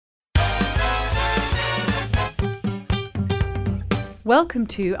Welcome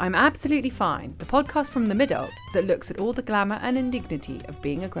to I'm Absolutely Fine, the podcast from the mid-alt that looks at all the glamour and indignity of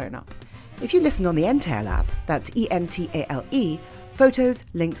being a grown-up. If you listen on the Entail app, that's ENTALE, photos,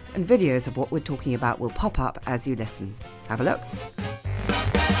 links and videos of what we're talking about will pop up as you listen. Have a look.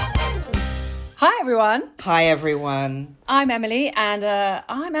 Hi everyone. Hi everyone. I'm Emily and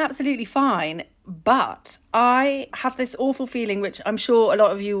I'm absolutely fine, but I have this awful feeling, which I'm sure a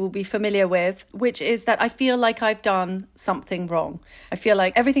lot of you will be familiar with, which is that I feel like I've done something wrong. I feel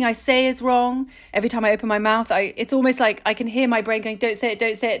like everything I say is wrong. Every time I open my mouth, it's almost like I can hear my brain going, don't say it,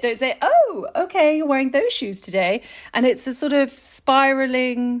 don't say it, don't say it. Oh, okay, you're wearing those shoes today. And it's a sort of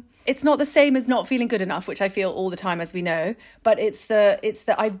spiraling... It's not the same as not feeling good enough, which I feel all the time, as we know, but it's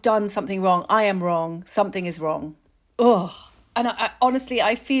that I've done something wrong. I am wrong. Something is wrong. Ugh. And I honestly,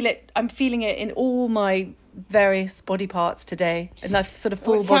 I feel it. I'm feeling it in all my various body parts today, and that sort of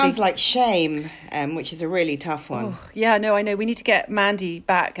full body. Sounds like shame, which is a really tough one. Oh, yeah, no, I know. We need to get Mandy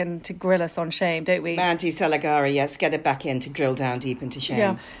back and to grill us on shame, don't we? Mandy Salagari, yes, get it back in to drill down deep into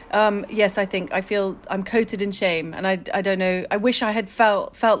shame. Yeah. Yes, I feel I'm coated in shame, and I don't know. I wish I had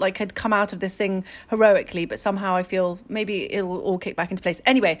felt like I'd come out of this thing heroically, but somehow I feel maybe it'll all kick back into place.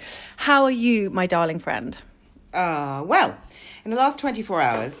 Anyway, how are you, my darling friend? Well, in the last 24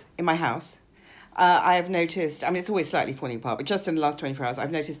 hours in my house, I have noticed, it's always slightly falling apart, but just in the last 24 hours,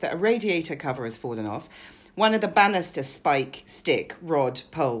 I've noticed that a radiator cover has fallen off. One of the banister spike, stick, rod,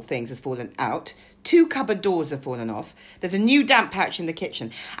 pole things has fallen out. 2 cupboard doors have fallen off. There's a new damp patch in the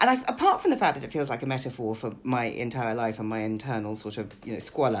kitchen. And apart from the fact that it feels like a metaphor for my entire life and my internal sort of,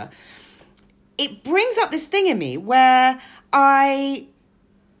 squalor, it brings up this thing in me where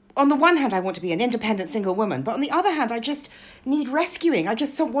on the one hand, I want to be an independent single woman, but on the other hand, I just need rescuing. I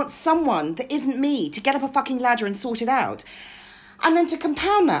just want someone that isn't me to get up a fucking ladder and sort it out. And then to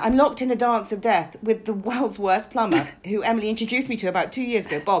compound that, I'm locked in a dance of death with the world's worst plumber, who Emily introduced me to about 2 years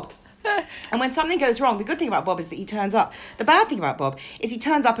ago, Bob. And when something goes wrong, the good thing about Bob is that he turns up. The bad thing about Bob is he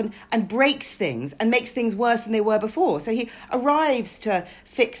turns up and breaks things and makes things worse than they were before. So he arrives to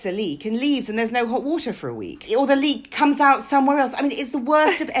fix a leak and leaves and there's no hot water for a week. Or the leak comes out somewhere else. It's the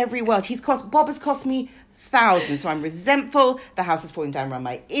worst of every world. Bob has cost me thousands, so I'm resentful. The house is falling down around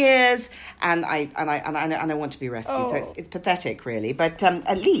my ears, and I want to be rescued. Oh. So it's pathetic, really. But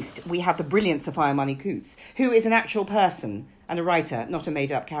at least we have the brilliant Sophia Money-Coutts, who is an actual person and a writer, not a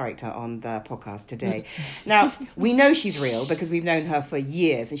made-up character, on the podcast today. Now, we know she's real because we've known her for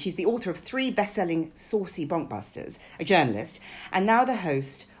years, and she's the author of 3 best-selling saucy bonkbusters, a journalist, and now the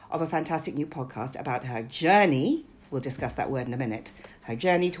host of a fantastic new podcast about her journey. We'll discuss that word in a minute. Her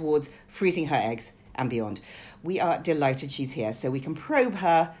journey towards freezing her eggs and beyond. We are delighted she's here, so we can probe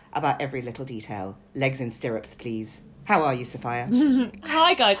her about every little detail. Legs in stirrups, please. How are you, Sophia?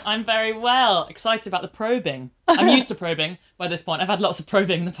 Hi, guys. I'm very well. Excited about the probing. I'm used to probing by this point. I've had lots of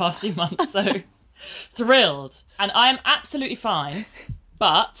probing in the past few months, so thrilled. And I am absolutely fine,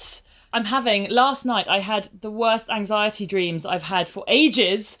 but last night I had the worst anxiety dreams I've had for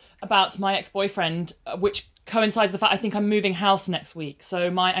ages about my ex-boyfriend, which coincides with the fact I think I'm moving house next week. So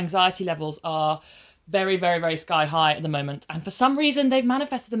my anxiety levels are very, very, very sky high at the moment. And for some reason, they've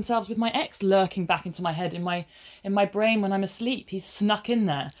manifested themselves with my ex lurking back into my head, in my brain when I'm asleep. He's snuck in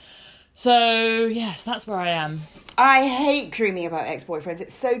there. So, yes, that's where I am. I hate dreaming about ex-boyfriends.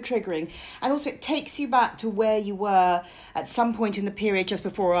 It's so triggering. And also it takes you back to where you were at some point in the period just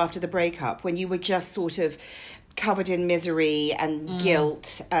before or after the breakup, when you were just sort of covered in misery and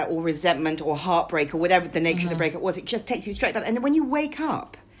guilt or resentment or heartbreak or whatever the nature of the breakup was. It just takes you straight back. And then when you wake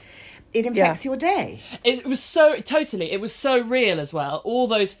up, it infects your day. It was so real as well. All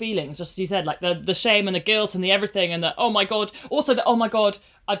those feelings, just as you said, like the shame and the guilt and the everything and the, oh my God, also the, oh my God,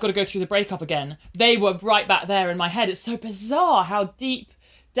 I've got to go through the breakup again. They were right back there in my head. It's so bizarre how deep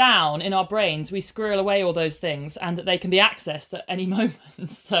down in our brains we squirrel away all those things and that they can be accessed at any moment.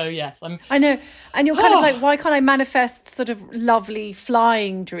 So yes, I know. And you're kind of like, why can't I manifest sort of lovely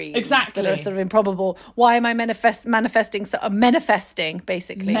flying dreams exactly that are sort of improbable? Why am I manifesting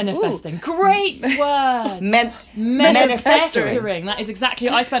basically? Manifesting. Ooh. Great word. Manifesting. That is exactly.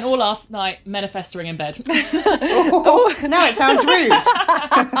 I spent all last night manifesting in bed. Now it sounds rude.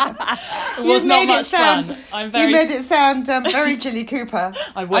 It was not much fun. You made it sound very Jilly Cooper.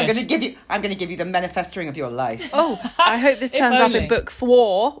 I wish. I'm going to give you the manifesting of your life. Oh, I hope this turns up in book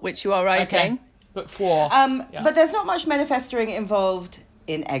 4, which you are writing. Okay. Book 4. But there's not much manifesting involved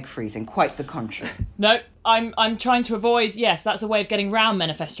in egg freezing. Quite the contrary. No, I'm trying to avoid. Yes, that's a way of getting round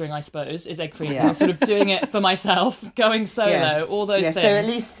manifesting, I suppose, is egg freezing. Yeah. Sort of doing it for myself, going solo, all those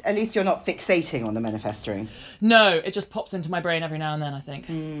things. So at least you're not fixating on the manifesting. No, it just pops into my brain every now and then. I think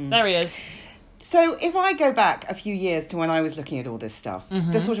there he is. So if I go back a few years to when I was looking at all this stuff,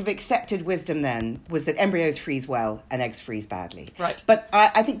 the sort of accepted wisdom then was that embryos freeze well and eggs freeze badly. Right. But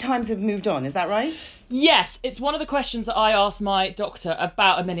I think times have moved on. Is that right? Yes, it's one of the questions that I asked my doctor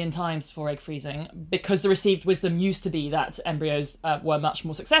about 1 million times for egg freezing, because the received wisdom used to be that embryos were much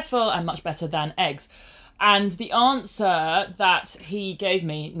more successful and much better than eggs. And the answer that he gave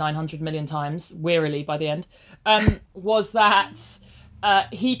me 900 million times, wearily by the end, was that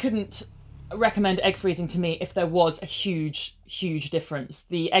he couldn't recommend egg freezing to me if there was a huge difference.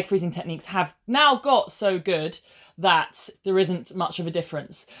 The egg freezing techniques have now got so good that there isn't much of a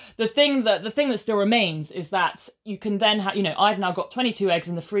difference. The thing that still remains is that you can then have, I've now got 22 eggs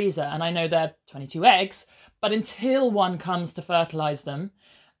in the freezer, and I know they're 22 eggs, but until one comes to fertilize them,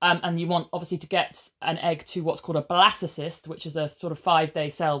 and you want obviously to get an egg to what's called a blastocyst, which is a sort of 5-day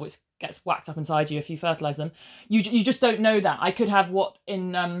cell which gets whacked up inside you if you fertilize them. You just don't know that. I could have what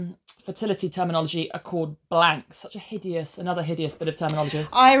in fertility terminology are called blanks. Another hideous bit of terminology.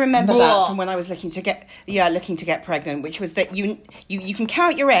 I remember that from when I was looking to get pregnant, which was that you can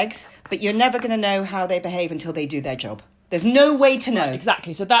count your eggs, but you're never going to know how they behave until they do their job. There's no way to know.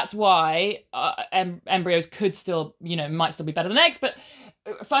 Exactly. So that's why embryos could still, might still be better than eggs, but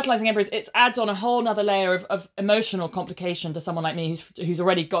fertilizing embryos, it adds on a whole nother layer of emotional complication to someone like me who's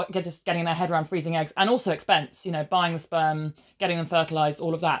already just getting their head around freezing eggs, and also expense, buying the sperm, getting them fertilized,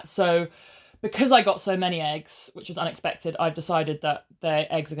 all of that. So because I got so many eggs, which was unexpected, I've decided that their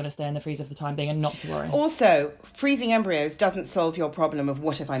eggs are going to stay in the freezer for the time being and not to worry. Also, freezing embryos doesn't solve your problem of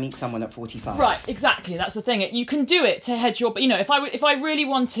what if I meet someone at 45. Right, exactly. That's the thing. You can do it to hedge your... if I really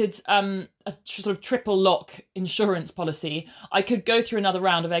wanted a sort of triple lock insurance policy, I could go through another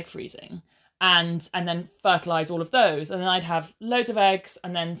round of egg freezing and then fertilise all of those. And then I'd have loads of eggs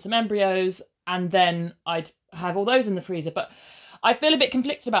and then some embryos, and then I'd have all those in the freezer. But I feel a bit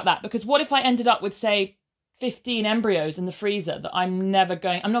conflicted about that, because what if I ended up with, say, 15 embryos in the freezer that I'm never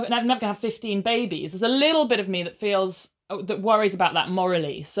going to have 15 babies? There's a little bit of me that worries about that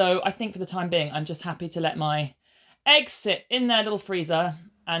morally. So I think for the time being, I'm just happy to let my eggs sit in their little freezer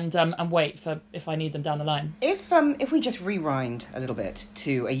and wait for if I need them down the line. If we just rewind a little bit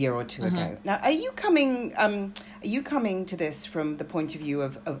to a year or two ago. Now, are you coming to this from the point of view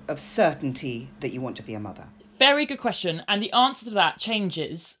of certainty that you want to be a mother? Very good question. And the answer to that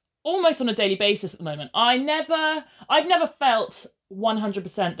changes almost on a daily basis at the moment. I've never felt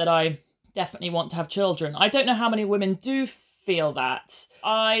 100% that I definitely want to have children. I don't know how many women do feel that.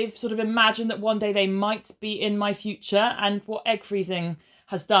 I've sort of imagined that one day they might be in my future, and what egg freezing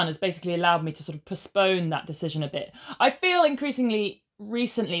has done is basically allowed me to sort of postpone that decision a bit. I feel increasingly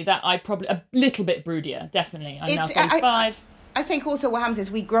recently that I probably a little bit broodier, definitely. I'm now 35. I think also what happens is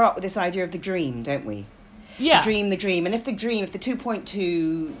we grow up with this idea of the dream, don't we? Yeah. The dream. And if the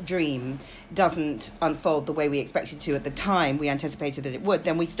 2.2 dream doesn't unfold the way we expected to at the time we anticipated that it would,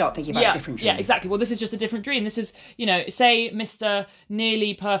 then we start thinking about different dreams. Yeah, exactly. Well, this is just a different dream. This is, say Mr.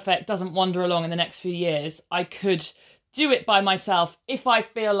 Nearly Perfect doesn't wander along in the next few years, I could do it by myself if I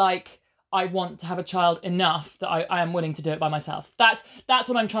feel like I want to have a child enough that I am willing to do it by myself. That's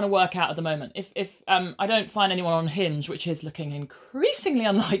what I'm trying to work out at the moment. If I don't find anyone on Hinge, which is looking increasingly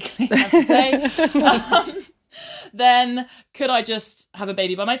unlikely, I have to say, then could I just have a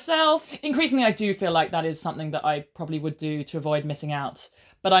baby by myself? Increasingly, I do feel like that is something that I probably would do to avoid missing out.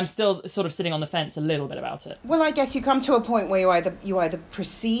 But I'm still sort of sitting on the fence a little bit about it. Well, I guess you come to a point where you either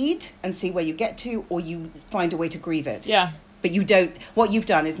proceed and see where you get to, or you find a way to grieve it. Yeah. But you don't. What you've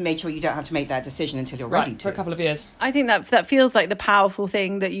done is made sure you don't have to make that decision until you're ready to. For a couple of years. I think that feels like the powerful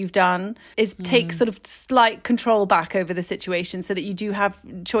thing that you've done is take sort of slight control back over the situation, so that you do have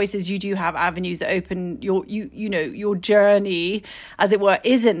choices, you do have avenues that open your journey, as it were,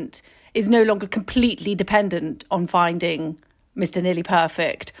 is no longer completely dependent on finding Mr. Nearly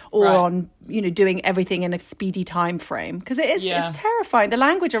Perfect or on doing everything in a speedy time frame, because it's terrifying. The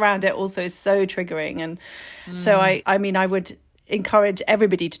language around it also is so triggering, and so I mean I would encourage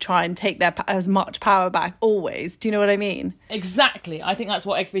everybody to try and take as much power back always. Do you know what I mean? Exactly. I think that's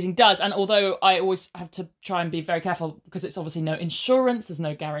what egg freezing does. And although I always have to try and be very careful, because it's obviously no insurance, there's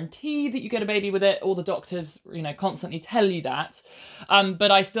no guarantee that you get a baby with it. All the doctors, constantly tell you that.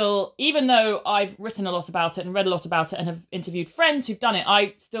 But I still, even though I've written a lot about it and read a lot about it and have interviewed friends who've done it,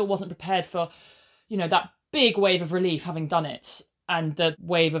 I still wasn't prepared for, that big wave of relief having done it. And the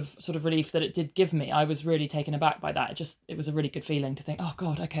wave of sort of relief that it did give me, I was really taken aback by that. It was a really good feeling to think, oh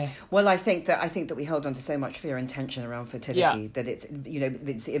God, okay. Well, I think that we hold on to so much fear and tension around fertility that it's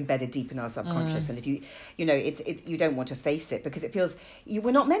it's embedded deep in our subconscious, and if you don't want to face it because it feels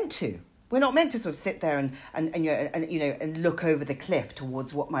we're not meant to. We're not meant to sort of sit there and look over the cliff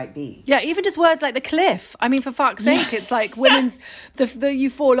towards what might be. Yeah, even just words like the cliff. I mean, for fuck's sake, it's like women's the you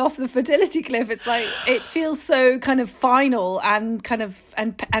fall off the fertility cliff. It's like it feels so kind of final and kind of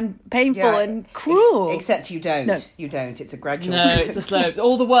and painful and cruel. Except you don't. No. You don't. It's a gradual. No, it's a slow.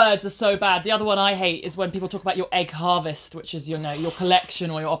 All the words are so bad. The other one I hate is when people talk about your egg harvest, which is your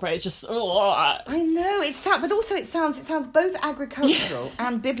collection or your opera. It's just. I know it's sad, but also it sounds both agricultural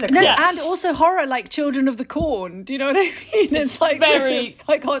and biblical. No, and also horror, like Children of the Corn. Do you know what I mean? It's like very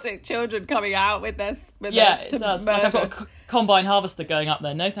psychotic children coming out with their it does. Like I've got a combine harvester going up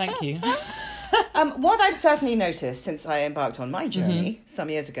there. No, thank you. What I've certainly noticed since I embarked on my journey some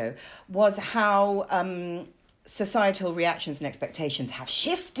years ago was how societal reactions and expectations have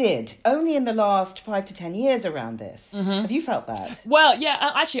shifted only in the last 5 to 10 years around this. Have you felt that? Well,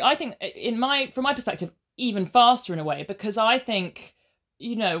 yeah, actually, I think from my perspective, even faster in a way, because I think,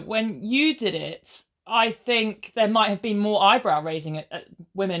 when you did it, I think there might have been more eyebrow raising at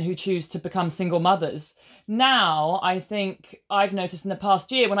women who choose to become single mothers. Now, I think I've noticed in the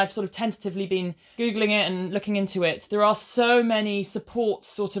past year, when I've sort of tentatively been Googling it and looking into it, there are so many support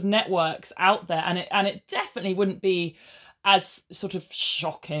sort of networks out there, and it definitely wouldn't be as sort of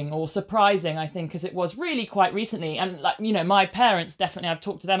shocking or surprising, I think, as it was really quite recently. And my parents, definitely, I've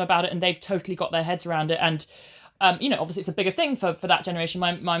talked to them about it and they've totally got their heads around it. And obviously it's a bigger thing for that generation.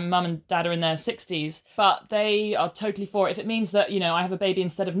 My mum and dad are in their 60s, but they are totally for it. If it means that, I have a baby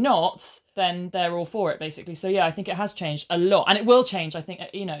instead of not, then they're all for it, basically. So, yeah, I think it has changed a lot. And it will change, I think,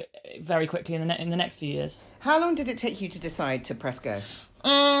 very quickly in the next few years. How long did it take you to decide to press go?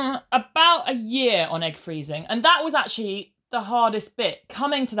 About a year on egg freezing. And that was actually the hardest bit.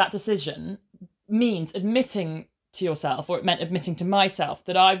 Coming to that decision means admitting to yourself, or it meant admitting to myself,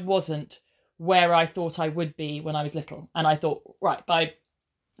 that I wasn't where I thought I would be when I was little. And I thought, right, by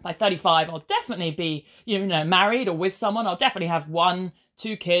 35, I'll definitely be, married or with someone. I'll definitely have 1-2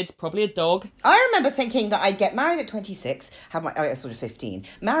 kids, probably a dog. I remember thinking that I'd get married at 26, I was sort of 15,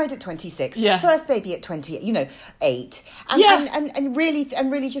 married at 26, first baby at 8, and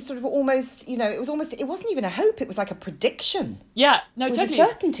really just sort of almost, it wasn't even a hope, it was like a prediction. Yeah, no, totally. There was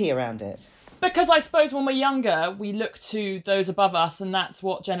a certainty around it. Because I suppose when we're younger, we look to those above us, and that's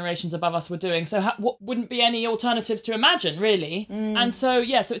what generations above us were doing. So what wouldn't be any alternatives to imagine, really? And so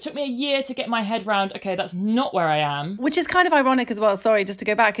it took me a year to get my head round, okay, that's not where I am. Which is kind of ironic as well, sorry, just to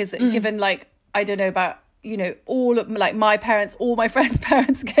go back, is given, I don't know about, all of my parents, all my friends'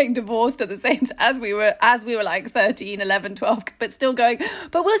 parents getting divorced at the same time as we were like 13, 11, 12, but still going,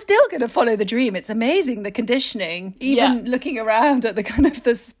 but we're still going to follow the dream. It's amazing, the conditioning, even looking around at the kind of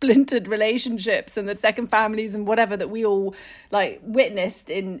the splintered relationships and the second families and whatever that we all witnessed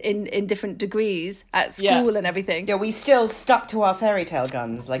in different degrees at school and everything. Yeah, we still stuck to our fairy tale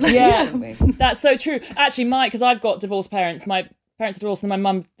guns, didn't we? That's so true. Actually, because I've got divorced parents, my parents are divorced and my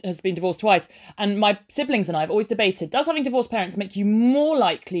mum has been divorced twice, and my siblings and I have always debated, does having divorced parents make you more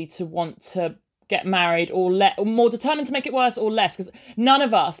likely to want to get married or more determined to make it worse, or less? Because none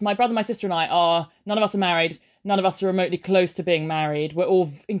of us, my brother, my sister and I, none of us are married, none of us are remotely close to being married. We're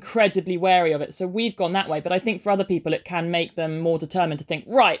all incredibly wary of it, so we've gone that way. But I think for other people it can make them more determined to think,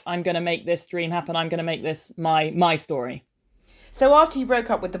 right, I'm going to make this dream happen, I'm going to make this my story. So after you broke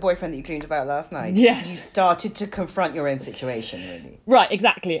up with the boyfriend that you dreamed about last night, you started to confront your own situation, really. Right,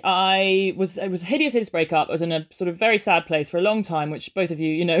 exactly. It was a hideous breakup. I was in a sort of very sad place for a long time, which both of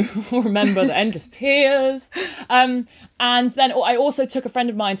you, will remember, the endless tears. And then I also took a friend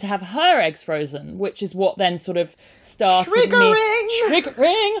of mine to have her eggs frozen, which is what then sort of started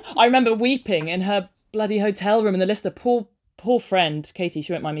Triggering! I remember weeping in her bloody hotel room in the Lister. Poor friend, Katie,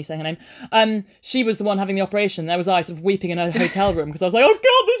 she won't mind me saying her name. She was the one having the operation. There was I sort of weeping in her hotel room because I was like, oh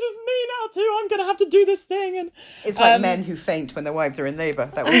God, this is me now too. I'm going to have to do this thing. And it's like men who faint when their wives are in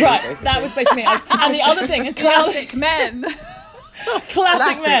labour. That was right. That was basically it. And the other thing, classic men.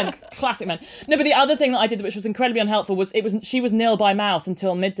 Classic men. No, but the other thing that I did, which was incredibly unhelpful, was she was nil by mouth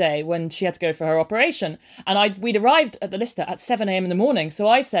until midday when she had to go for her operation, and we'd arrived at the Lister at 7 a.m. in the morning. So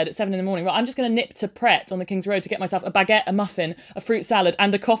I said at 7 in the morning, right, I'm just going to nip to Pret on the King's Road to get myself a baguette, a muffin, a fruit salad,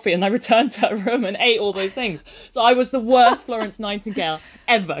 and a coffee, and I returned to her room and ate all those things. So I was the worst Florence Nightingale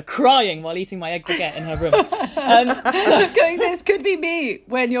ever, crying while eating my egg baguette in her room. Going, this could be me,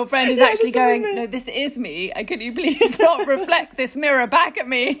 when your friend is actually going, no, this is me, and can you please not reflect this mirror back at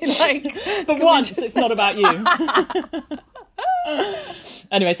me? For once, it's not about you.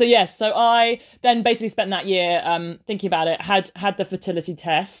 Anyway, so I then basically spent that year thinking about it, had the fertility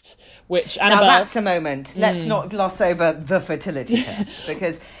test, which Annabelle... Now that's a moment. Let's not gloss over the fertility test,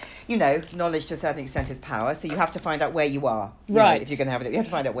 because knowledge to a certain extent is power. So you have to find out where you are. Right. If you're going to have it, you have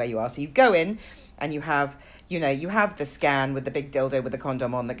to find out where you are. So you go in and you have the scan with the big dildo with the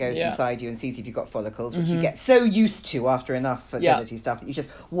condom on that goes inside you and sees if you've got follicles, which you get so used to after enough fertility stuff that you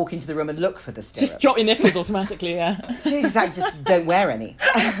just walk into the room and look for the stirrups. Just drop your nipples automatically, yeah. Exactly, just don't wear any.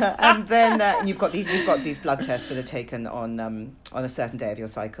 And then you've got these blood tests that are taken on a certain day of your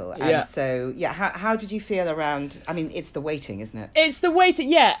cycle. And so, how did you feel around, I mean, it's the waiting, isn't it? It's the waiting,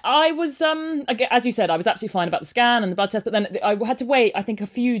 yeah. I was, as you said, I was absolutely fine about the scan and the blood test, but then I had to wait, I think, a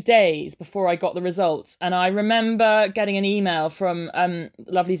few days before I got the results. And I remember getting an email from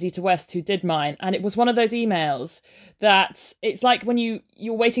lovely Zita West, who did mine, and it was one of those emails that it's like when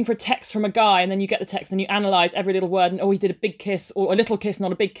you're waiting for a text from a guy, and then you get the text and you analyse every little word, and he did a big kiss or a little kiss,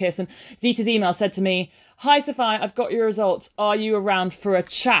 not a big kiss. And Zita's email said to me, "Hi Sophia, I've got your results. Are you around for a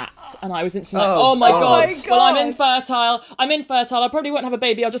chat?" And I was instantly like, oh my god. Well, I'm infertile. I probably won't have a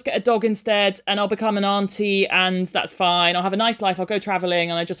baby. I'll just get a dog instead, and I'll become an auntie, and that's fine. I'll have a nice life. I'll go travelling,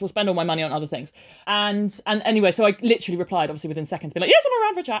 and I just will spend all my money on other things. And anyway, so I literally replied, obviously within seconds, being like, yes, I'm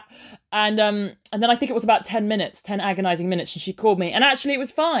around for a chat. And then I think it was about 10 agonising minutes, and she called me, and actually it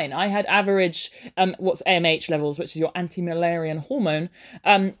was fine. I had average what's AMH levels, which is your anti-Mullerian hormone,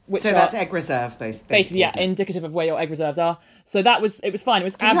 which so that's egg reserve, basically, yeah, indicative of where your egg reserves are. So it was fine. It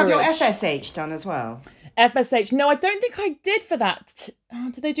was average. Did you have your FSH done as well? FSH? No, I don't think I did for that.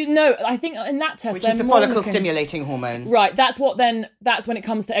 Did they do? No, I think in that test, which is the follicle stimulating hormone. Right. That's when it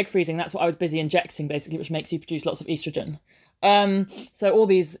comes to egg freezing. That's what I was busy injecting, basically, which makes you produce lots of estrogen. So all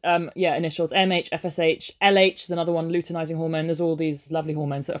these initials, MH, FSH, LH is another one, luteinizing hormone. There's all these lovely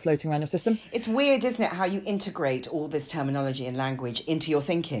hormones that are floating around your system. It's weird, isn't it, how you integrate all this terminology and language into your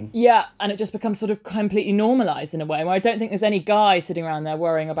thinking? Yeah, and it just becomes sort of completely normalized in a way where I don't think there's any guy sitting around there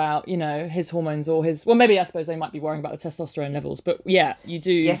worrying about, his hormones or maybe I suppose they might be worrying about the testosterone levels, but yeah, you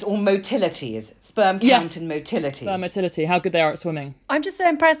do. Yes, or motility, is sperm count and motility. Sperm motility, how good they are at swimming. I'm just so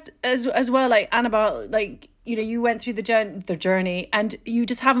impressed as well, like Annabelle, like, you went through the journey and you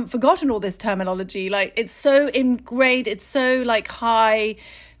just haven't forgotten all this terminology. Like, it's so ingrained, it's so like high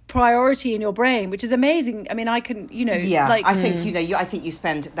priority in your brain, which is amazing. I mean, I can, I think you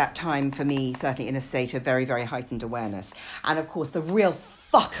spend that time, for me, certainly in a state of very, very heightened awareness. And of course, the real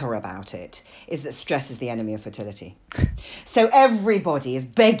fucker about it is that stress is the enemy of fertility. So everybody is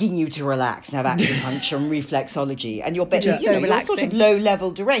begging you to relax and have acupuncture and reflexology, and you're you're sort of low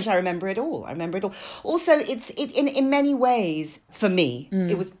level deranged. I remember it all. Also, it's in many ways, for me,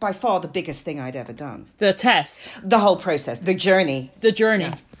 it was by far the biggest thing I'd ever done. The test, the whole process, the journey.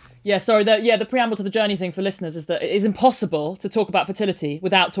 Yeah, sorry. The preamble to the journey thing for listeners is that it is impossible to talk about fertility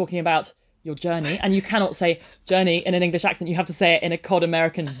without talking about your journey, and you cannot say journey in an English accent. You have to say it in a cod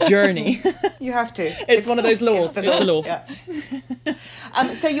American journey. You have to. It's one of those laws. It's the law. Yeah.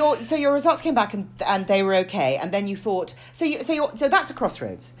 So your results came back and they were okay, and then you thought so that's a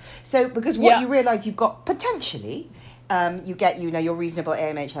crossroads. So because what you realise you've got potentially, you get your reasonable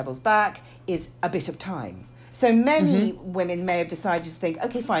AMH levels back is a bit of time. So many women may have decided to think,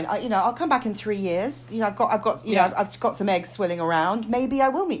 okay, fine, I'll come back in 3 years. I've got some eggs swilling around. Maybe I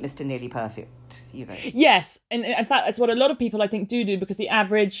will meet Mr. Nearly Perfect. Yes, and in fact, that's what a lot of people I think do, because the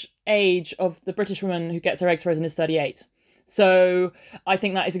average age of the British woman who gets her eggs frozen is 38. So I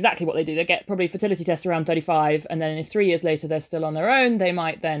think that is exactly what they do. They get probably fertility tests around 35, and then if 3 years later they're still on their own, they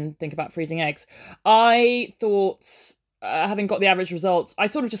might then think about freezing eggs. I thought, having got the average results, I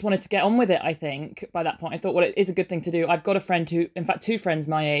sort of just wanted to get on with it, I think, by that point. I thought, well, it is a good thing to do. I've got a friend who, in fact, two friends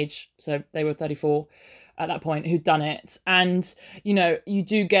my age, so they were 34 at that point, who'd done it. And, you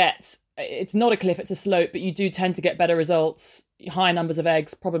do get, it's not a cliff, it's a slope, but you do tend to get better results, higher numbers of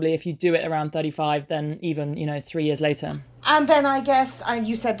eggs, probably if you do it around 35 than even, 3 years later. And then I guess, and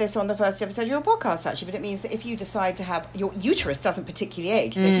you said this on the first episode of your podcast, actually, but it means that if you decide to have, your uterus doesn't particularly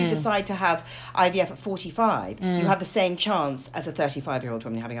age. So if you decide to have IVF at 45, you have the same chance as a 35-year-old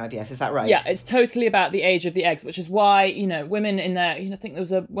woman having IVF. Is that right? Yeah, it's totally about the age of the eggs, which is why, women in there, I think there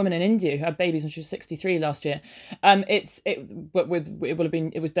was a woman in India who had babies when she was 63 last year. It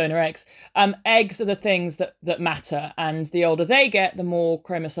was donor eggs. Eggs are the things that matter. And the older they get, the more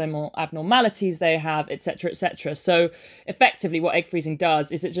chromosomal abnormalities they have, etc., etc. So effectively what egg freezing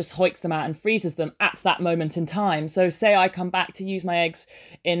does is it just hoiks them out and freezes them at that moment in time. So say I come back to use my eggs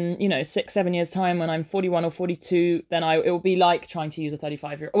in 6-7 years time when I'm 41 or 42, then it will be like trying to use a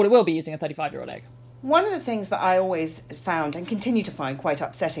 35-year-old, or it will be using a 35-year-old egg. One of the things that I always found and continue to find quite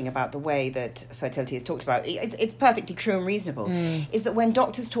upsetting about the way that fertility is talked about, it's perfectly true and reasonable, is that when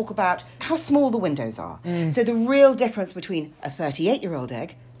doctors talk about how small the windows are, so the real difference between a 38-year-old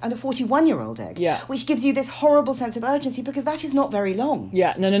egg and a 41-year-old egg, which gives you this horrible sense of urgency because that is not very long.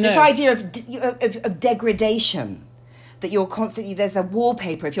 Yeah, no. This idea of degradation, that you're constantly, there's a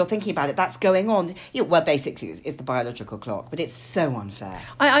wallpaper, if you're thinking about it, that's going on. Well, basically, it's the biological clock, but it's so unfair.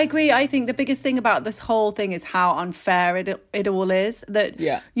 I agree. I think the biggest thing about this whole thing is how unfair it all is. That,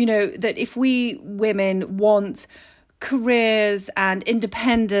 you know, that if we women want careers and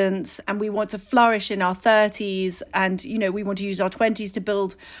independence and we want to flourish in our 30s and, you know, we want to use our 20s to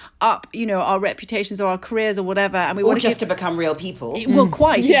build up, you know, our reputations or our careers or whatever, and we want just to become real people. Well,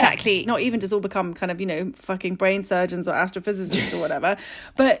 quite exactly. Not even just all become kind of, you know, fucking brain surgeons or astrophysicists or whatever,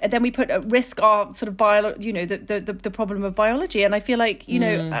 but then we put at risk our sort of the problem of biology. And I feel like, you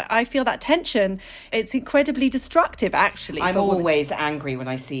know, I feel that tension. It's incredibly destructive, actually. I'm always angry when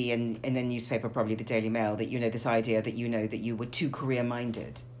I see in a newspaper, probably the Daily Mail, that, you know, this idea that, you know, that you were too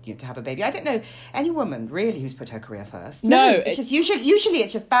career-minded, you know, to have a baby. I don't know any woman really who's put her career first. No, it's just usually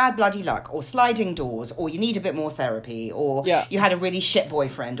it's just bad bloody luck or sliding doors, or you need a bit more therapy, or you had a really shit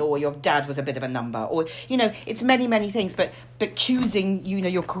boyfriend, or your dad was a bit of a number, or, you know, it's many things. But choosing, you know,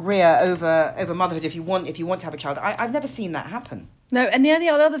 your career over motherhood if you want to have a child, I've never seen that happen. No, and the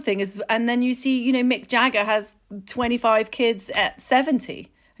other thing is, and then you see, you know, Mick Jagger has 25 kids at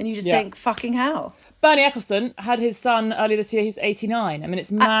 70, and you just think, fucking hell. Bernie Ecclestone had his son earlier this year. He's 89. I mean,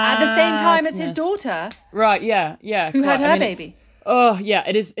 it's mad. At the same time as his daughter. Right, yeah. Who had her baby. Oh, yeah,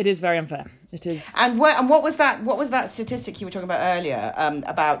 it is very unfair. It is. And what was that statistic you were talking about earlier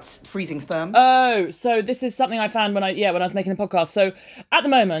about freezing sperm? Oh, so this is something I found when I was making the podcast. So at the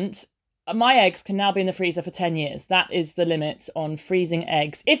moment, my eggs can now be in the freezer for 10 years. That is the limit on freezing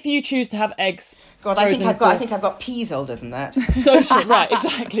eggs. If you choose to have eggs, God, I think I've got peas older than that. Social, right?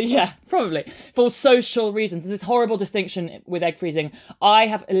 Exactly. Yeah, probably for social reasons. There's this horrible distinction with egg freezing. I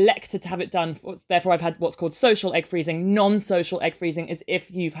have elected to have it done. Therefore, I've had what's called social egg freezing. Non-social egg freezing is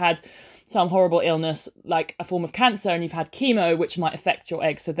if you've had some horrible illness like a form of cancer and you've had chemo, which might affect your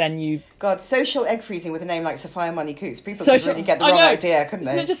eggs. So then you... God, social egg freezing with a name like Sophia Money Coots. People could really get the wrong idea, couldn't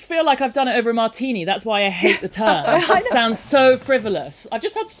they? Doesn't it just feel like I've done it over a martini? That's why I hate the term. It sounds so frivolous. I've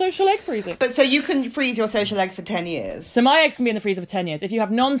just had social egg freezing. But so you can freeze your social eggs for 10 years? So my eggs can be in the freezer for 10 years. If you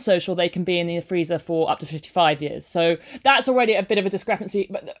have non-social, they can be in the freezer for up to 55 years. So that's already a bit of a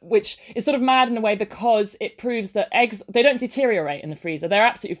discrepancy, which is sort of mad in a way because it proves that eggs, they don't deteriorate in the freezer. They're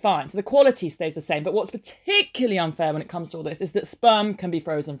absolutely fine. So the quality stays the same. But what's particularly unfair when it comes to all this is that sperm can be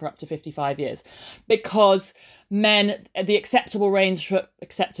frozen for up to 55 years because men, the acceptable range for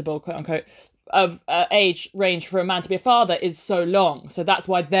quote unquote, of age range for a man to be a father is so long. So that's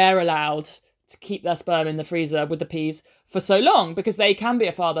why they're allowed to keep their sperm in the freezer with the peas for so long, because they can be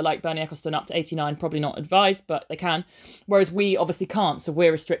a father like Bernie Ecclestone up to 89, probably not advised, but they can. Whereas we obviously can't, so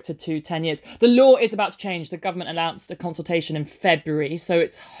we're restricted to 10 years. The law is about to change. The government announced a consultation in February, so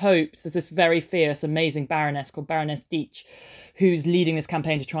it's hoped there's this very fierce, amazing baroness called Baroness Deitch, who's leading this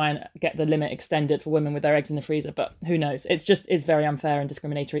campaign to try and get the limit extended for women with their eggs in the freezer. But who knows? It's just is very unfair and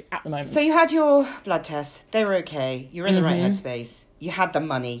discriminatory at the moment. So you had your blood tests. They were okay. You were in the right headspace. You had the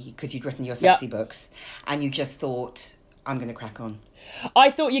money because you'd written your sexy books. And you just thought, I'm going to crack on.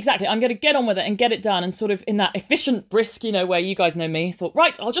 I thought, exactly, I'm going to get on with it and get it done. And sort of in that efficient, brisk, you know, where you guys know me, thought,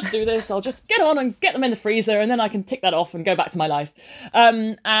 right, I'll just do this. I'll just get on and get them in the freezer and then I can tick that off and go back to my life.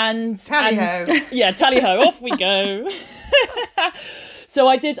 Tally-ho. Yeah, tally-ho, off we go. So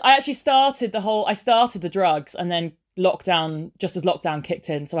I actually started the drugs and then just as lockdown kicked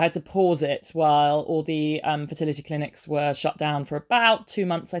in. So I had to pause it while all the fertility clinics were shut down for about 2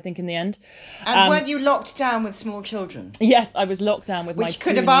 months, I think, in the end. And weren't you locked down with small children? Yes, I was locked down with my 2 nieces. Which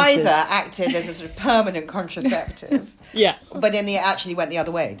could have either acted as a sort of permanent contraceptive. Yeah. But then it actually went the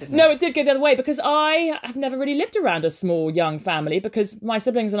other way, didn't it? No, it did go the other way because I have never really lived around a small young family because my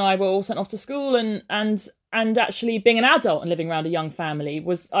siblings and I were all sent off to school and actually being an adult and living around a young family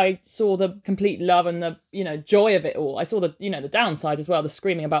I saw the complete love and the, you know, joy of it all. I saw the, you know, the downsides as well, the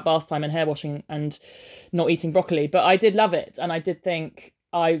screaming about bath time and hair washing and not eating broccoli, but I did love it. And I did think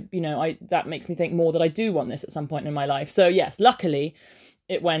that makes me think more that I do want this at some point in my life. So yes, luckily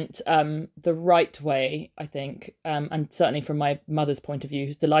it went the right way, I think, and certainly from my mother's point of view,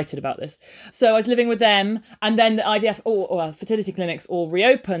 who's delighted about this. So I was living with them, and then the IVF or fertility clinics all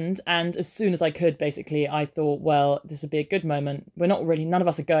reopened, and as soon as I could, basically, I thought, well, this would be a good moment. None of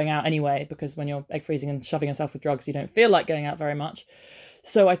us are going out anyway, because when you're egg freezing and shoving yourself with drugs, you don't feel like going out very much.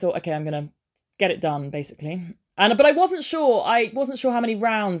 So I thought, okay, I'm going to get it done, basically. But I wasn't sure. How many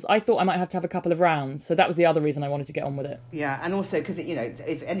rounds. I thought I might have to have a couple of rounds. So that was the other reason I wanted to get on with it. Yeah, and also because,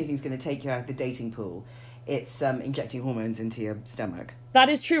 if anything's going to take you out of the dating pool, it's injecting hormones into your stomach. That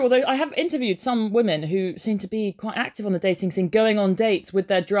is true, although I have interviewed some women who seem to be quite active on the dating scene, going on dates with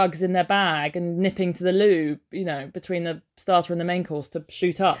their drugs in their bag and nipping to the loo, between the starter and the main course to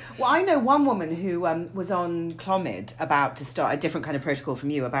shoot up. Well, I know one woman who was on Clomid, about to start a different kind of protocol from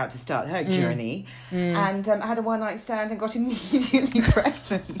you, about to start her journey, and had a one-night stand and got immediately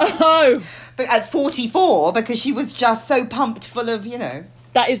pregnant. Oh! But at 44, because she was just so pumped full of,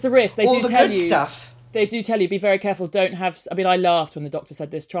 That is the risk. They all do the tell good you, stuff. They do tell you, be very careful, don't have... I mean, I laughed when the doctor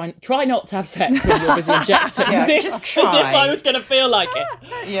said this. Try not to have sex when you're busy injecting. Yeah, just try. As if I was going to feel like it.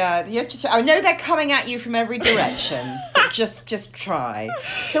 Yeah, you have to. I know they're coming at you from every direction, but just try.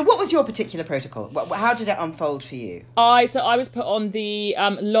 So what was your particular protocol? How did it unfold for you? I was put on the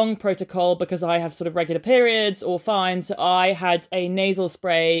long protocol because I have sort of regular periods or fine. So I had a nasal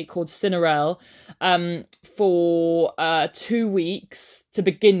spray called Cinerel for 2 weeks to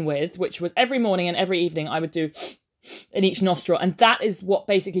begin with, which was every morning and every evening I would do in each nostril, and that is what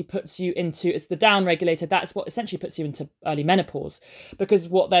basically puts you into, it's the down regulator, that's what essentially puts you into early menopause, because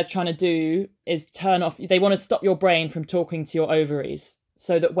what they're trying to do is turn off, they want to stop your brain from talking to your ovaries,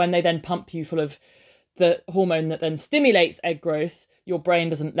 so that when they then pump you full of the hormone that then stimulates egg growth, your brain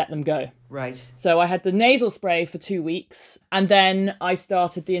doesn't let them go. Right. So I had the nasal spray for 2 weeks, and then I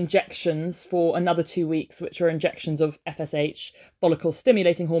started the injections for another 2 weeks, which are injections of FSH, follicle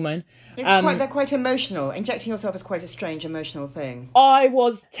stimulating hormone. They're quite emotional. Injecting yourself is quite a strange emotional thing. I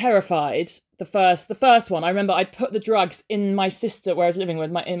was terrified. The first one, I remember I'd put the drugs in my sister, where I was living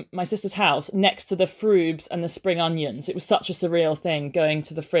with, in my sister's house, next to the frubes and the spring onions. It was such a surreal thing, going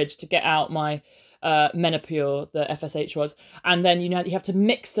to the fridge to get out my Menopur, the FSH was, and then you have to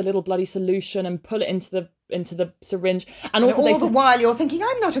mix the little bloody solution and pull it into the syringe, and also all the while you're thinking,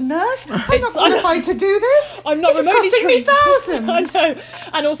 I'm not a nurse, I'm not qualified to do this. I'm not remotely costing me thousands. I know.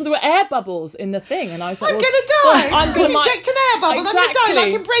 And also there were air bubbles in the thing, and I was like, I'm gonna die. I'm gonna inject an air bubble. Exactly. I'm gonna die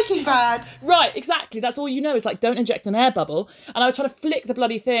like in Breaking Bad. Right, exactly. That's all you know is like, don't inject an air bubble. And I was trying to flick the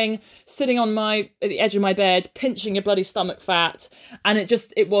bloody thing, sitting on at the edge of my bed, pinching your bloody stomach fat, and it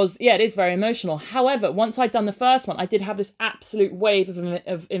is very emotional. However, once I'd done the first one, I did have this absolute wave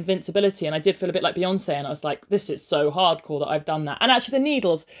of invincibility, and I did feel a bit like Beyonce, and I was like, this is so hardcore that I've done that. And actually the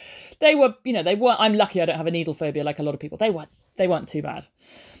needles, they weren't, I'm lucky I don't have a needle phobia like a lot of people. They weren't too bad.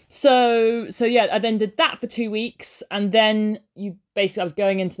 So yeah, I then did that for 2 weeks, and then I was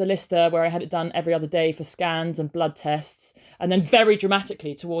going into the Lister where I had it done every other day for scans and blood tests, and then very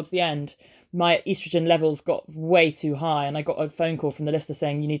dramatically towards the end, my estrogen levels got way too high, and I got a phone call from the Lister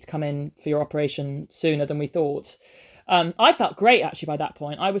saying, you need to come in for your operation sooner than we thought. I felt great actually by that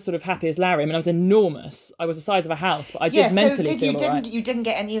point. I was sort of happy as Larry. I mean, I was enormous. I was the size of a house, but I did mentally feel all right. You didn't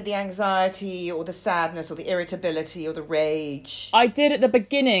get any of the anxiety or the sadness or the irritability or the rage? I did at the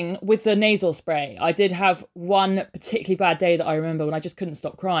beginning with the nasal spray. I did have one particularly bad day that I remember when I just couldn't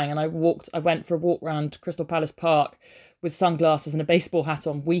stop crying, and I went for a walk around Crystal Palace Park with sunglasses and a baseball hat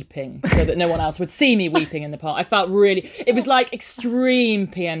on, weeping, so that no one else would see me weeping in the park. I felt it was like extreme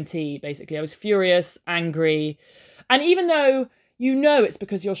PMT, basically. I was furious, angry. And even though it's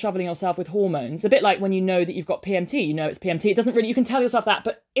because you're shoveling yourself with hormones, a bit like when you know that you've got PMT, it's PMT. It doesn't really, you can tell yourself that,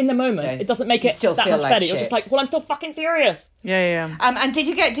 but in the moment, it doesn't make it that much better. You're just like, well, I'm still fucking furious. Yeah. And did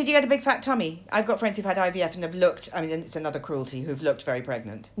you get a big fat tummy? I've got friends who've had IVF and have looked, it's another cruelty, who've looked very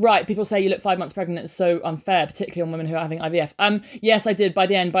pregnant. Right, people say you look 5 months pregnant. It's so unfair, particularly on women who are having IVF. Yes, I did. By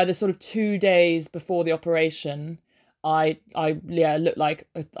the sort of 2 days before the operation, I looked like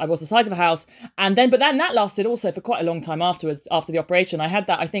I was the size of a house, but then that lasted also for quite a long time afterwards. After the operation, I had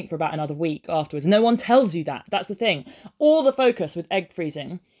that I think for about another week afterwards. No one tells you that. That's the thing. All the focus with egg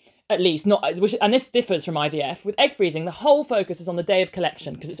freezing, at least and this differs from IVF. With egg freezing, the whole focus is on the day of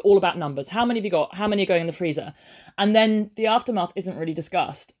collection because it's all about numbers. How many have you got? How many are going in the freezer? And then the aftermath isn't really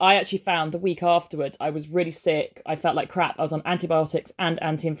discussed. I actually found the week afterwards I was really sick. I felt like crap. I was on antibiotics and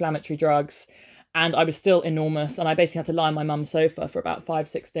anti-inflammatory drugs. And I was still enormous, and I basically had to lie on my mum's sofa for about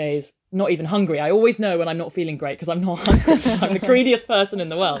 5-6 days, not even hungry. I always know when I'm not feeling great because I'm not hungry. I'm the greediest person in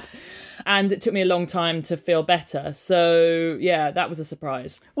the world. And it took me a long time to feel better. So, yeah, that was a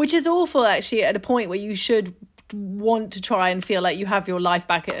surprise. Which is awful, actually, at a point where you should want to try and feel like you have your life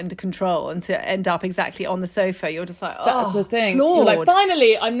back under control, and to end up exactly on the sofa, you're just like, oh, that's the thing. floored. You're like,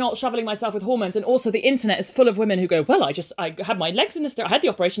 finally, I'm not shoveling myself with hormones. And also the internet is full of women who go, well, I had my legs in the stirrup, I had the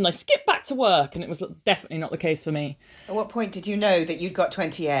operation, I skipped back to work. And it was definitely not the case for me. At what point did you know that you'd got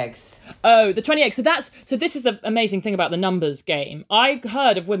 20 eggs? Oh, the 20 eggs. So this is the amazing thing about the numbers game. I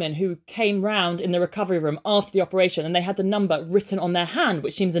heard of women who came round in the recovery room after the operation and they had the number written on their hand,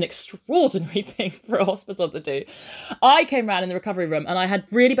 which seems an extraordinary thing for a hospital to do. I came round in the recovery room and I had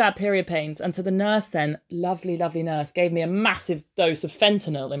really bad period pains. And so the nurse then, lovely, lovely nurse, gave me a massive dose of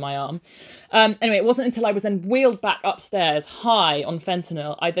fentanyl in my arm. Anyway, it wasn't until I was then wheeled back upstairs high on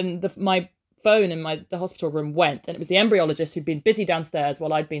fentanyl, my phone in the hospital room went, and it was the embryologist who'd been busy downstairs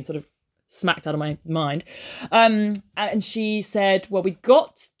while I'd been sort of smacked out of my mind. And she said, well, we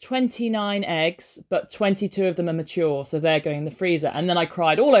got 29 eggs, but 22 of them are mature, so they're going in the freezer. And then I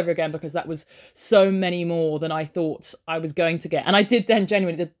cried all over again because that was so many more than I thought I was going to get. And I did then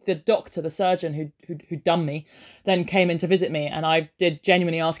genuinely, the doctor, the surgeon who'd done me, then came in to visit me, and I did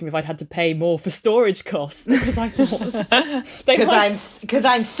genuinely ask him if I'd had to pay more for storage costs, because I thought because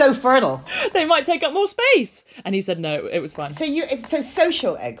I'm so fertile. They might take up more space. And he said no, it was fine. So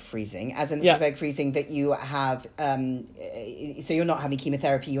social egg freezing, as in the sort of egg freezing that you have, so you're not having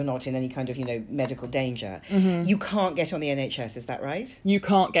chemotherapy, you're not in any kind of, medical danger. Mm-hmm. You can't get on the NHS, is that right? You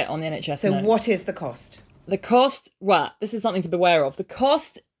can't get on the NHS. So what is the cost? The cost, well, this is something to beware of. The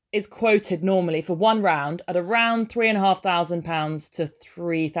cost is quoted normally for one round at around £3,500 to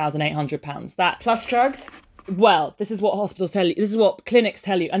 £3,800. That plus drugs? Well, this is what hospitals tell you. This is what clinics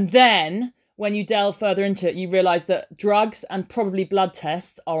tell you. And then when you delve further into it, you realise that drugs and probably blood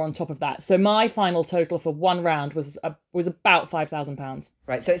tests are on top of that. So my final total for one round was about £5,000.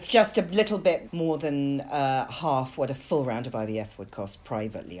 Right, so it's just a little bit more than half what a full round of IVF would cost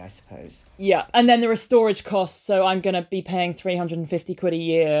privately, I suppose. Yeah, and then there are storage costs, so I'm going to be paying 350 quid a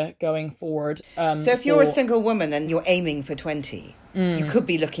year going forward. So if you're a single woman and you're aiming for 20, you could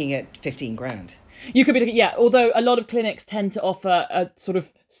be looking at 15 grand. You could be looking, although a lot of clinics tend to offer a sort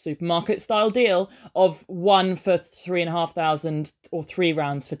of supermarket style deal of one for 3,500 or 3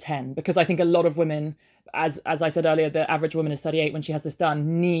 rounds for 10, because I think a lot of women, as I said earlier, the average woman is 38 when she has this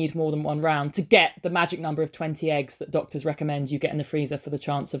done, need more than one round to get the magic number of 20 eggs that doctors recommend you get in the freezer for the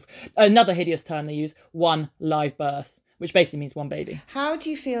chance of, another hideous term they use, one live birth, which basically means one baby. How do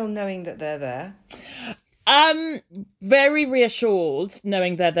you feel knowing that they're there? Very reassured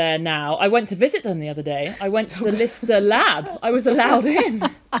knowing they're there now. I went to visit them the other day. I went to the Lister lab. I was allowed in.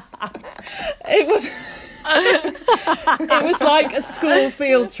 It was like a school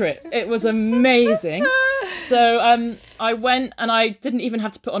field trip. It was amazing. So I went, and I didn't even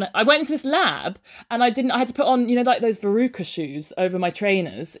have to put on it. I went into this lab and I had to put on, like those Veruca shoes over my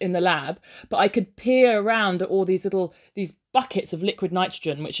trainers in the lab, but I could peer around at all these buckets of liquid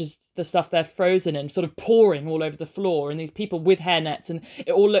nitrogen, which is the stuff they're frozen in, sort of pouring all over the floor, and these people with hairnets, and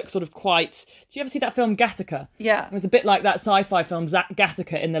it all looks sort of quite... Do you ever see that film Gattaca? Yeah. It was a bit like that sci-fi film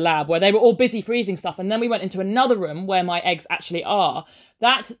Gattaca in the lab, where they were all busy freezing stuff, and then we went into another room where my eggs actually are.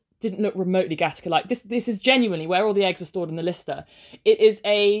 That didn't look remotely Gattaca-like. This is genuinely where all the eggs are stored in the Lister. It is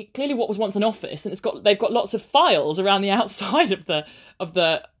clearly what was once an office, and they've got lots of files around the outside of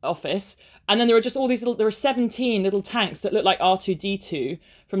the office. And then there are just all these there are 17 little tanks that look like R2-D2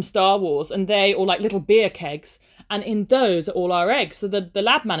 from Star Wars, and they all like little beer kegs. And in those are all our eggs. So the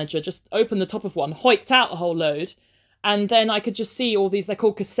lab manager just opened the top of one, hoiked out a whole load. And then I could just see all these, they're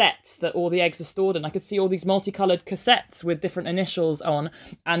called cassettes that all the eggs are stored in. I could see all these multicoloured cassettes with different initials on,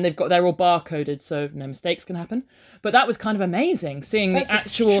 and they're all barcoded, so no mistakes can happen. But that was kind of amazing, seeing the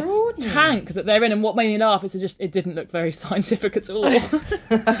actual tank that they're in. And what made me laugh is it didn't look very scientific at all. It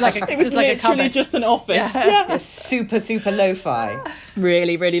was literally just an office. Yeah. Super, super lo-fi.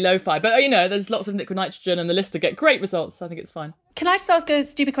 Really, really lo-fi. But, there's lots of liquid nitrogen, and the Lister get great results. So I think it's fine. Can I just ask a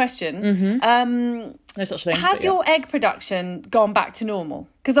stupid question? Mm-hmm. No such thing. Has your egg production gone back to normal?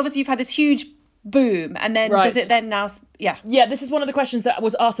 Because obviously you've had this huge boom, and then does it then now... Yeah, this is one of the questions that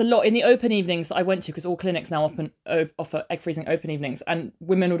was asked a lot in the open evenings that I went to, because all clinics now offer egg freezing open evenings, and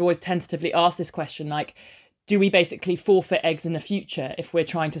women would always tentatively ask this question, like, do we basically forfeit eggs in the future if we're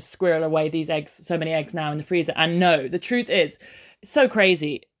trying to squirrel away these eggs, so many eggs now in the freezer? And no, the truth is, it's so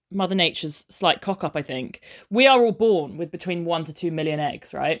crazy. Mother Nature's slight cock-up, I think. We are all born with between 1 to 2 million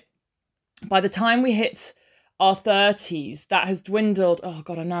eggs, right? By the time we hit our 30s, that has dwindled. Oh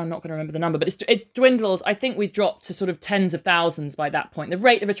God, I'm now not going to remember the number, but it's dwindled. I think we've dropped to sort of tens of thousands by that point. The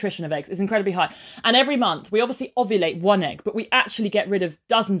rate of attrition of eggs is incredibly high. And every month, we obviously ovulate one egg, but we actually get rid of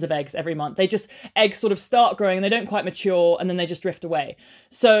dozens of eggs every month. Eggs sort of start growing and they don't quite mature and then they just drift away.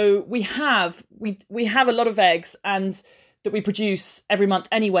 So we have a lot of eggs and that we produce every month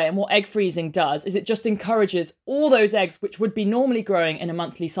anyway. And what egg freezing does is it just encourages all those eggs, which would be normally growing in a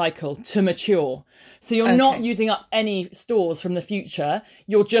monthly cycle, to mature. So you're not using up any stores from the future.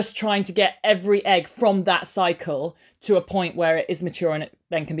 You're just trying to get every egg from that cycle to a point where it is mature and it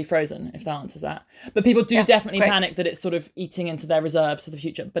then can be frozen, if that answers that. But people do definitely panic that it's sort of eating into their reserves for the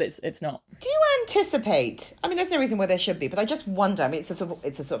future, but it's not. Do you anticipate, I mean, there's no reason why there should be, but I just wonder, I mean, it's a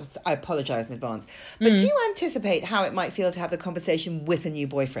sort of I apologise in advance, but do you anticipate how it might feel to have the conversation with a new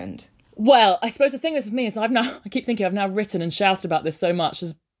boyfriend? Well, I suppose the thing is with me is I keep thinking I've now written and shouted about this so much.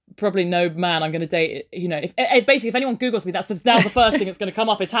 There's probably no man I'm going to date, you know, if anyone Googles me, that's now the first thing that's going to come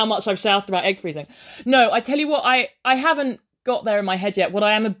up is how much I've shouted about egg freezing. No, I tell you what, I haven't got there in my head yet. What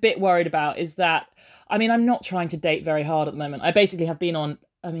I am a bit worried about is that, I mean, I'm not trying to date very hard at the moment. I basically have been on,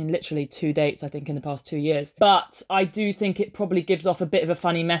 literally 2 dates, I think, in the past 2 years. But I do think it probably gives off a bit of a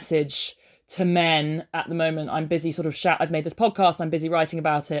funny message to men at the moment. I'm busy I've made this podcast, I'm busy writing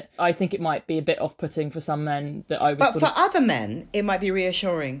about it. I think it might be a bit off-putting for some men that I was. But for other men, it might be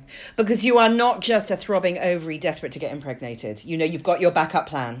reassuring because you are not just a throbbing ovary desperate to get impregnated. You know, you've got your backup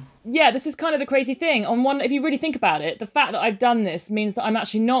plan. Yeah, this is kind of the crazy thing. If you really think about it, the fact that I've done this means that I'm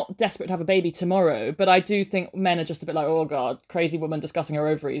actually not desperate to have a baby tomorrow, but I do think men are just a bit like, oh God, crazy woman discussing her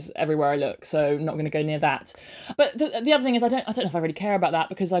ovaries everywhere I look, so not going to go near that. But the other thing is I don't know if I really care about that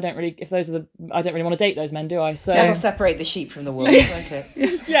because I don't really want to date those men, do I? So that'll separate the sheep from the wolves, won't it?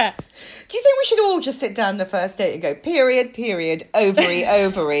 Yeah. Do you think we should all just sit down on the first date and go, period,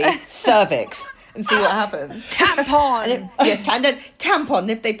 ovary, cervix, and see what happens? Tampon! Tampon.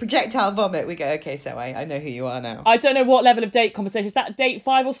 If they projectile vomit, we go, okay, so I know who you are now. I don't know what level of date conversation. Is that date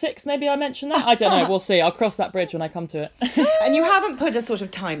 5 or 6? Maybe I mentioned that? I don't know. We'll see. I'll cross that bridge when I come to it. And you haven't put a sort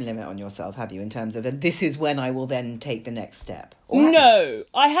of time limit on yourself, have you, in terms of, this is when I will then take the next step? No,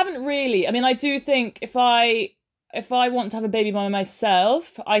 I haven't really. I mean, I do think if I want to have a baby by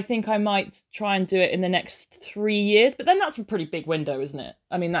myself, I think I might try and do it in the next 3 years. But then that's a pretty big window, isn't it?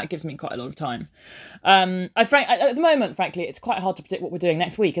 I mean, that gives me quite a lot of time. At the moment, frankly, it's quite hard to predict what we're doing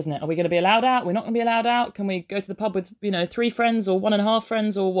next week, isn't it? Are we going to be allowed out? We're not going to be allowed out? Can we go to the pub with, 3 friends or 1.5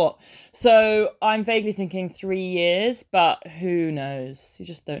 friends or what? So I'm vaguely thinking 3 years, but who knows? You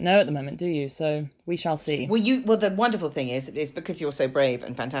just don't know at the moment, do you? So we shall see. Well, the wonderful thing is because you're so brave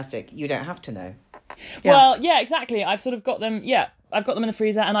and fantastic, you don't have to know. Yeah. Well, yeah, exactly. I've sort of got them. Yeah, I've got them in the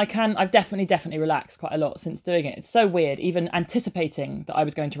freezer, and I've definitely relaxed quite a lot since doing it. It's so weird, even anticipating that I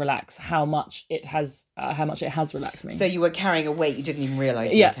was going to relax, how much it has relaxed me. So you were carrying a weight you didn't even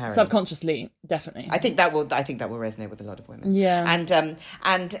realise you were carrying. Yeah, subconsciously, definitely. I think that will resonate with a lot of women. Yeah.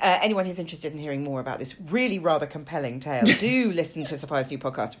 And anyone who's interested in hearing more about this really rather compelling tale, do listen to Sophia's new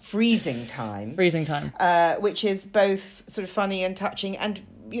podcast, Freezing Time. Which is both sort of funny and touching and,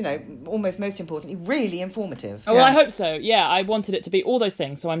 almost most importantly, really informative. Oh, well, I hope so. Yeah, I wanted it to be all those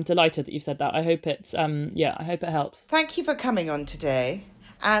things, so I'm delighted that you've said that. I hope it helps. Thank you for coming on today.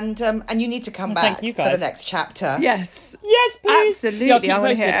 And you need to come back for the next chapter. Yes. Yes, please. Absolutely. Yeah, I want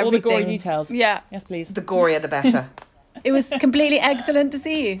to hear everything. All the gory details. Yeah. Yes, please. The gorier, the better. It was completely excellent to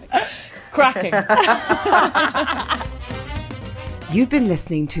see you. Cracking. You've been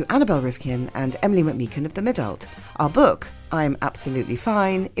listening to Annabel Rivkin and Emily McMeekan of The Midult. Our book, I'm Absolutely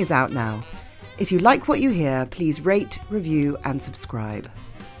Fine, is out now. If you like what you hear, please rate, review and subscribe.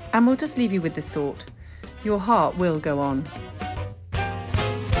 And we'll just leave you with this thought. Your heart will go on.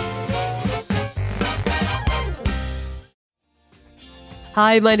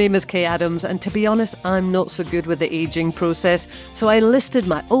 Hi, my name is Kay Adams, and to be honest, I'm not so good with the ageing process, so I enlisted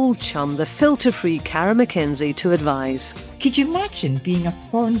my old chum, the filter-free Cara McKenzie, to advise. Could you imagine being a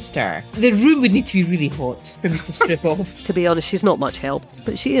porn star? The room would need to be really hot for me to strip off. To be honest, she's not much help,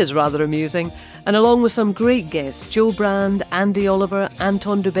 but she is rather amusing. And along with some great guests, Jo Brand, Andy Oliver,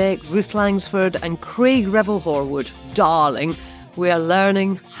 Anton Dubeck, Ruth Langsford and Craig Revel-Horwood, darling, we are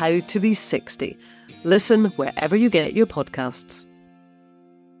learning how to be 60. Listen wherever you get your podcasts.